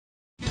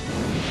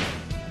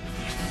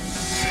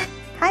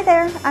Hi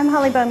there, I'm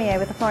Holly Beaumier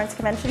with the Florence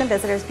Convention and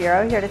Visitors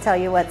Bureau, here to tell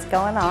you what's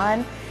going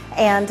on.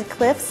 And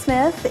Cliff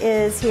Smith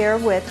is here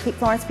with Keep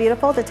Florence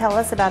Beautiful to tell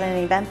us about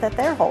an event that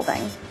they're holding.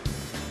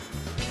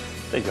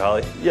 Thank you,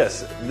 Holly.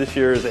 Yes, this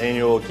year's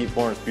annual Keep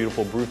Florence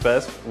Beautiful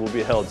BrewFest will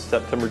be held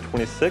September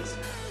 26th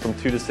from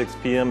 2 to 6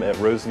 p.m. at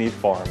Roseneath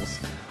Farms.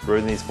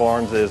 Roseneath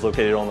Farms is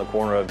located on the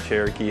corner of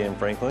Cherokee and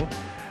Franklin.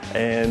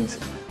 And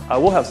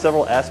we'll have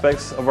several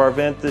aspects of our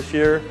event this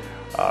year.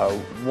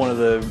 One of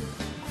the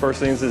first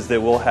things is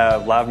that we'll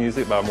have live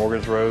music by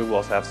Morgan's Road. We'll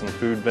also have some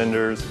food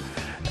vendors,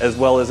 as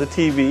well as a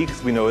TV,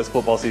 because we know it's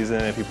football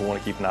season and people want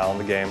to keep an eye on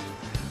the game.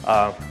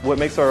 What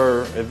makes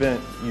our event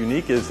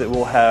unique is that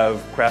we'll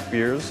have craft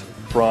beers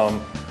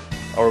from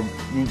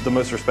the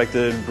most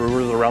respected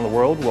brewers around the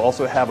world. We'll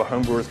also have a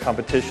homebrewers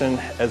competition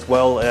as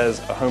well as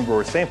a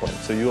homebrewer sampling,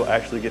 so you'll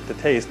actually get to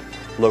taste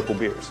local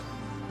beers.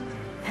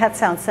 That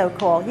sounds so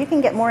cool. You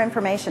can get more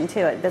information too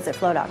at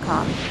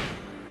visitflow.com.